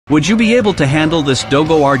Would you be able to handle this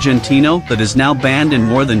Dogo Argentino that is now banned in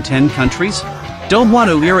more than 10 countries? Don't want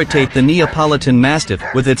to irritate the Neapolitan Mastiff.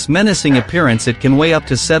 With its menacing appearance, it can weigh up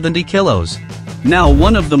to 70 kilos. Now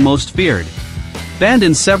one of the most feared. Banned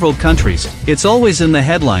in several countries, it's always in the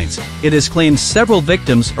headlines. It has claimed several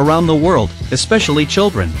victims around the world, especially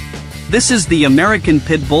children. This is the American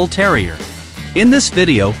Pit Bull Terrier. In this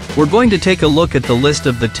video, we're going to take a look at the list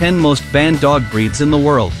of the 10 most banned dog breeds in the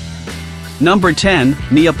world. Number 10,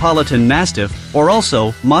 Neapolitan Mastiff, or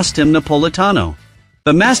also Mastiff Napolitano.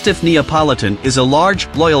 The Mastiff Neapolitan is a large,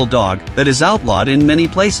 loyal dog that is outlawed in many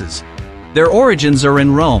places. Their origins are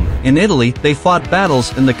in Rome. In Italy, they fought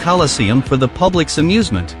battles in the Colosseum for the public's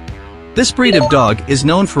amusement. This breed of dog is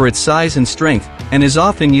known for its size and strength, and is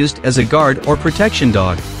often used as a guard or protection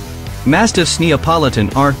dog. Mastiffs Neapolitan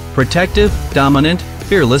are protective, dominant,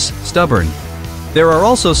 fearless, stubborn. There are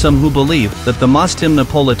also some who believe that the Mastiff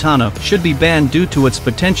Napolitano should be banned due to its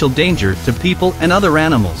potential danger to people and other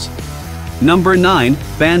animals. Number 9,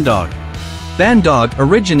 Ban Dog. Ban Dog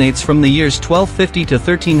originates from the years 1250 to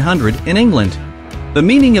 1300 in England. The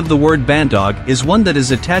meaning of the word ban dog is one that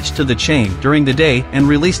is attached to the chain during the day and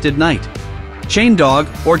released at night. Chain dog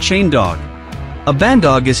or chain dog. A ban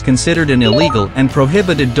dog is considered an illegal and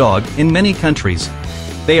prohibited dog in many countries.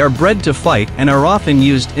 They are bred to fight and are often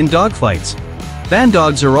used in dogfights. Ban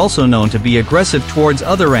dogs are also known to be aggressive towards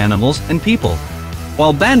other animals and people.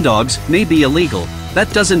 While ban dogs may be illegal,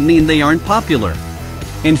 that doesn't mean they aren't popular.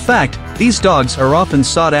 In fact, these dogs are often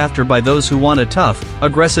sought after by those who want a tough,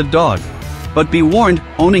 aggressive dog. But be warned,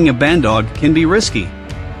 owning a ban dog can be risky.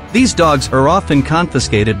 These dogs are often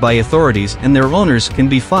confiscated by authorities and their owners can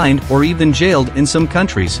be fined or even jailed in some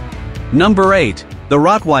countries. Number 8, the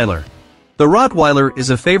Rottweiler. The Rottweiler is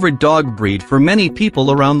a favorite dog breed for many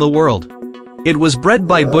people around the world. It was bred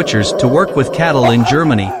by butchers to work with cattle in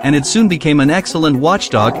Germany, and it soon became an excellent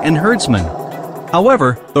watchdog and herdsman.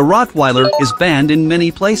 However, the Rottweiler is banned in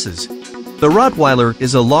many places. The Rottweiler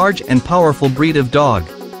is a large and powerful breed of dog.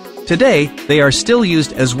 Today, they are still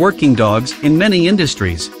used as working dogs in many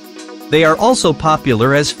industries. They are also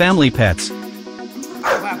popular as family pets.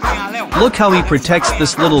 Look how he protects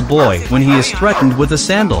this little boy when he is threatened with a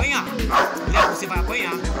sandal.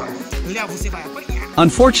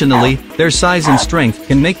 Unfortunately, their size and strength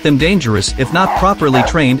can make them dangerous if not properly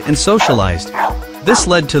trained and socialized. This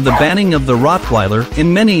led to the banning of the Rottweiler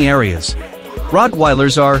in many areas.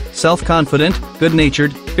 Rottweilers are self-confident,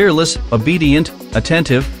 good-natured, fearless, obedient,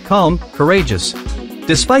 attentive, calm, courageous.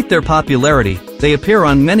 Despite their popularity, they appear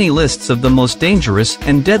on many lists of the most dangerous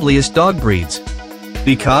and deadliest dog breeds.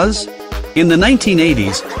 Because? In the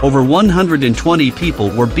 1980s, over 120 people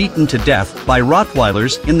were beaten to death by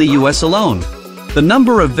Rottweilers in the US alone. The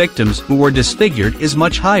number of victims who were disfigured is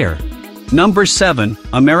much higher. Number 7,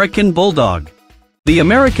 American Bulldog. The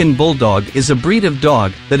American Bulldog is a breed of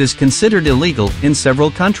dog that is considered illegal in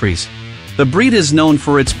several countries. The breed is known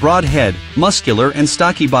for its broad head, muscular and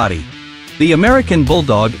stocky body. The American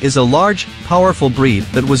Bulldog is a large, powerful breed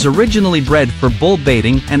that was originally bred for bull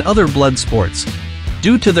baiting and other blood sports.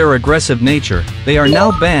 Due to their aggressive nature, they are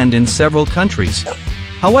now banned in several countries.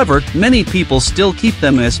 However, many people still keep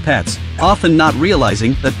them as pets, often not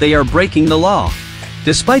realizing that they are breaking the law.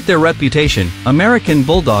 Despite their reputation, American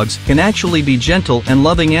Bulldogs can actually be gentle and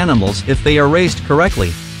loving animals if they are raised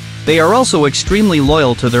correctly. They are also extremely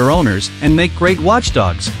loyal to their owners and make great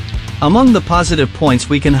watchdogs. Among the positive points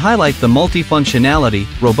we can highlight the multifunctionality,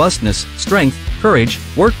 robustness, strength, courage,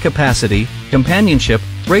 work capacity, companionship,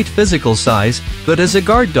 great physical size, good as a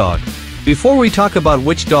guard dog. Before we talk about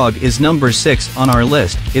which dog is number 6 on our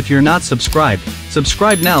list, if you're not subscribed,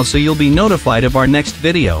 subscribe now so you'll be notified of our next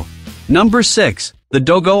video. Number 6, the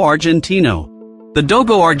Dogo Argentino. The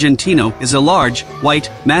Dogo Argentino is a large,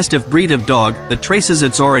 white, mastiff breed of dog that traces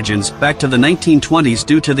its origins back to the 1920s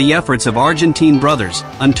due to the efforts of Argentine brothers,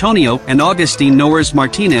 Antonio and Agustin Noers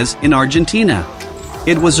Martinez in Argentina.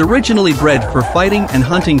 It was originally bred for fighting and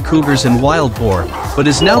hunting cougars and wild boar, but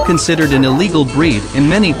is now considered an illegal breed in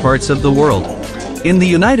many parts of the world. In the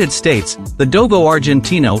United States, the Dogo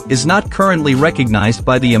Argentino is not currently recognized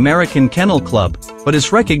by the American Kennel Club, but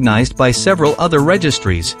is recognized by several other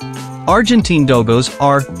registries. Argentine Dogos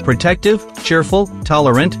are protective, cheerful,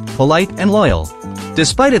 tolerant, polite, and loyal.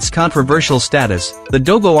 Despite its controversial status, the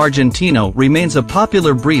Dogo Argentino remains a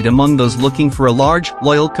popular breed among those looking for a large,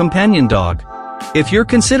 loyal companion dog. If you're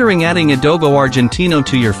considering adding a Dogo Argentino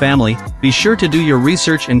to your family, be sure to do your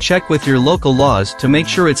research and check with your local laws to make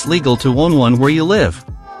sure it's legal to own one where you live.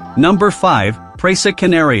 Number 5, Presa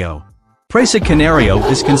Canario. Presa Canario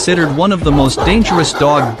is considered one of the most dangerous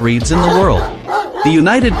dog breeds in the world. The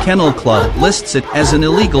United Kennel Club lists it as an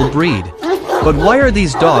illegal breed. But why are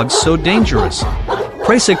these dogs so dangerous?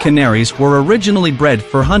 Presa canaries were originally bred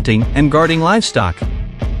for hunting and guarding livestock.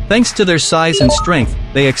 Thanks to their size and strength,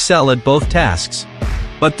 they excel at both tasks.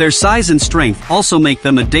 But their size and strength also make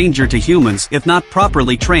them a danger to humans if not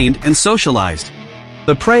properly trained and socialized.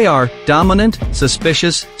 The prey are dominant,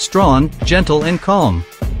 suspicious, strong, gentle and calm.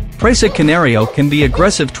 Presa canario can be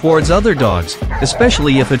aggressive towards other dogs,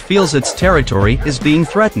 especially if it feels its territory is being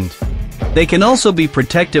threatened. They can also be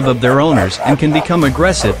protective of their owners and can become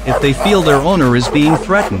aggressive if they feel their owner is being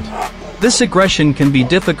threatened. This aggression can be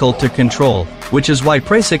difficult to control, which is why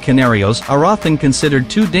Presa canarios are often considered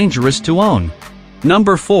too dangerous to own.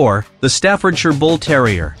 Number 4, the Staffordshire Bull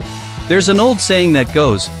Terrier. There's an old saying that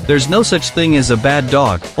goes, there's no such thing as a bad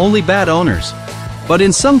dog, only bad owners. But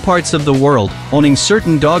in some parts of the world, owning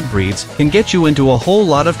certain dog breeds can get you into a whole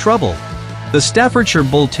lot of trouble. The Staffordshire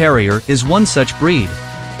Bull Terrier is one such breed.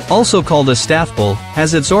 Also called a staff bull,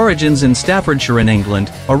 has its origins in Staffordshire in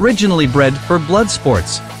England, originally bred for blood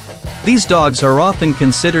sports. These dogs are often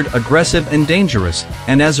considered aggressive and dangerous,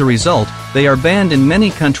 and as a result, they are banned in many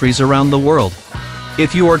countries around the world.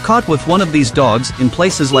 If you are caught with one of these dogs in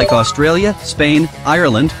places like Australia, Spain,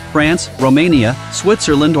 Ireland, France, Romania,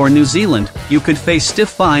 Switzerland or New Zealand, you could face stiff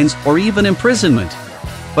fines or even imprisonment.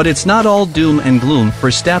 But it's not all doom and gloom for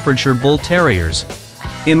Staffordshire Bull Terriers.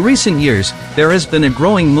 In recent years, there has been a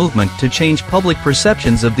growing movement to change public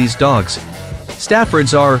perceptions of these dogs.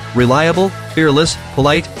 Staffords are reliable, fearless,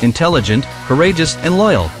 polite, intelligent, courageous and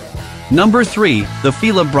loyal. Number 3, the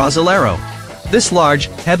Fila Brasilero. This large,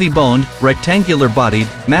 heavy-boned, rectangular-bodied,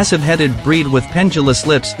 massive-headed breed with pendulous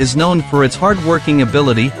lips is known for its hard-working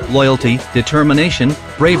ability, loyalty, determination,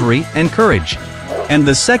 bravery, and courage. And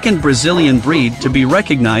the second Brazilian breed to be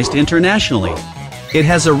recognized internationally. It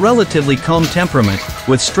has a relatively calm temperament.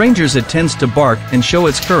 With strangers it tends to bark and show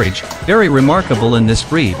its courage, very remarkable in this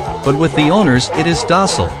breed, but with the owners it is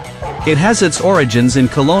docile. It has its origins in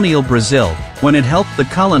colonial Brazil, when it helped the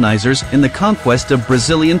colonizers in the conquest of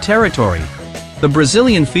Brazilian territory. The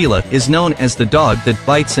Brazilian Fila is known as the dog that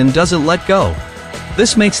bites and doesn't let go.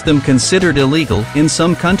 This makes them considered illegal in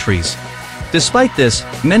some countries. Despite this,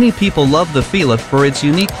 many people love the Fila for its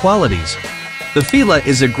unique qualities. The Fila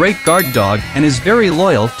is a great guard dog and is very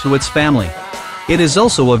loyal to its family. It is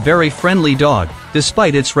also a very friendly dog,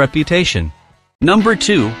 despite its reputation. Number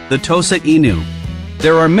 2, the Tosa Inu.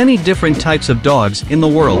 There are many different types of dogs in the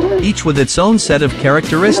world, each with its own set of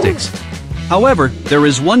characteristics. However, there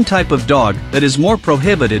is one type of dog that is more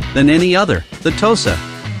prohibited than any other, the Tosa.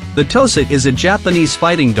 The Tosa is a Japanese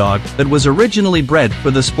fighting dog that was originally bred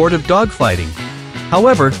for the sport of dogfighting.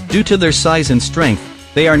 However, due to their size and strength,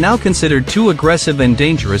 they are now considered too aggressive and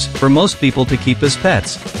dangerous for most people to keep as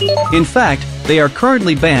pets. In fact, they are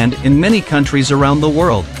currently banned in many countries around the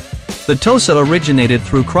world. The Tosa originated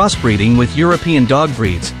through crossbreeding with European dog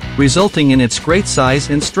breeds, resulting in its great size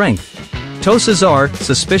and strength. Tosas are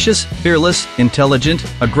suspicious, fearless, intelligent,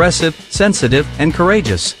 aggressive, sensitive, and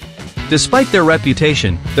courageous. Despite their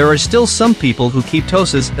reputation, there are still some people who keep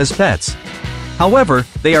Tosas as pets. However,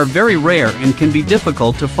 they are very rare and can be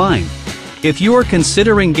difficult to find. If you are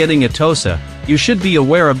considering getting a Tosa, you should be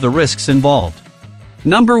aware of the risks involved.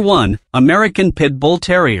 Number 1, American Pit Bull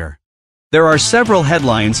Terrier. There are several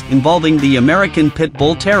headlines involving the American Pit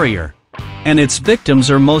Bull Terrier, and its victims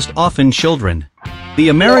are most often children. The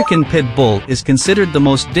American Pit Bull is considered the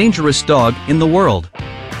most dangerous dog in the world.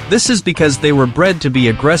 This is because they were bred to be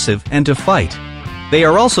aggressive and to fight. They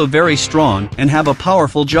are also very strong and have a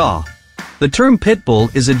powerful jaw. The term pit bull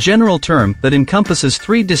is a general term that encompasses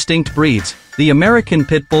 3 distinct breeds: the American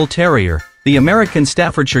Pit Bull Terrier, the American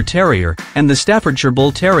Staffordshire Terrier, and the Staffordshire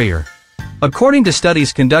Bull Terrier. According to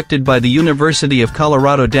studies conducted by the University of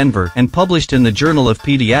Colorado Denver and published in the Journal of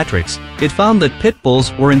Pediatrics, it found that pit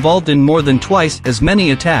bulls were involved in more than twice as many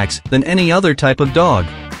attacks than any other type of dog.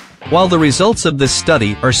 While the results of this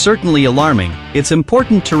study are certainly alarming, it's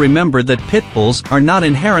important to remember that pit bulls are not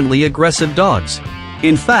inherently aggressive dogs.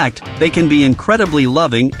 In fact, they can be incredibly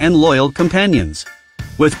loving and loyal companions.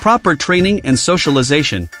 With proper training and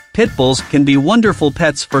socialization, pit bulls can be wonderful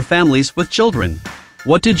pets for families with children.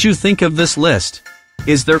 What did you think of this list?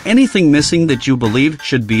 Is there anything missing that you believe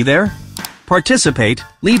should be there? Participate,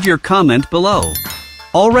 leave your comment below.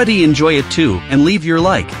 Already enjoy it too and leave your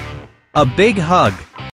like. A big hug.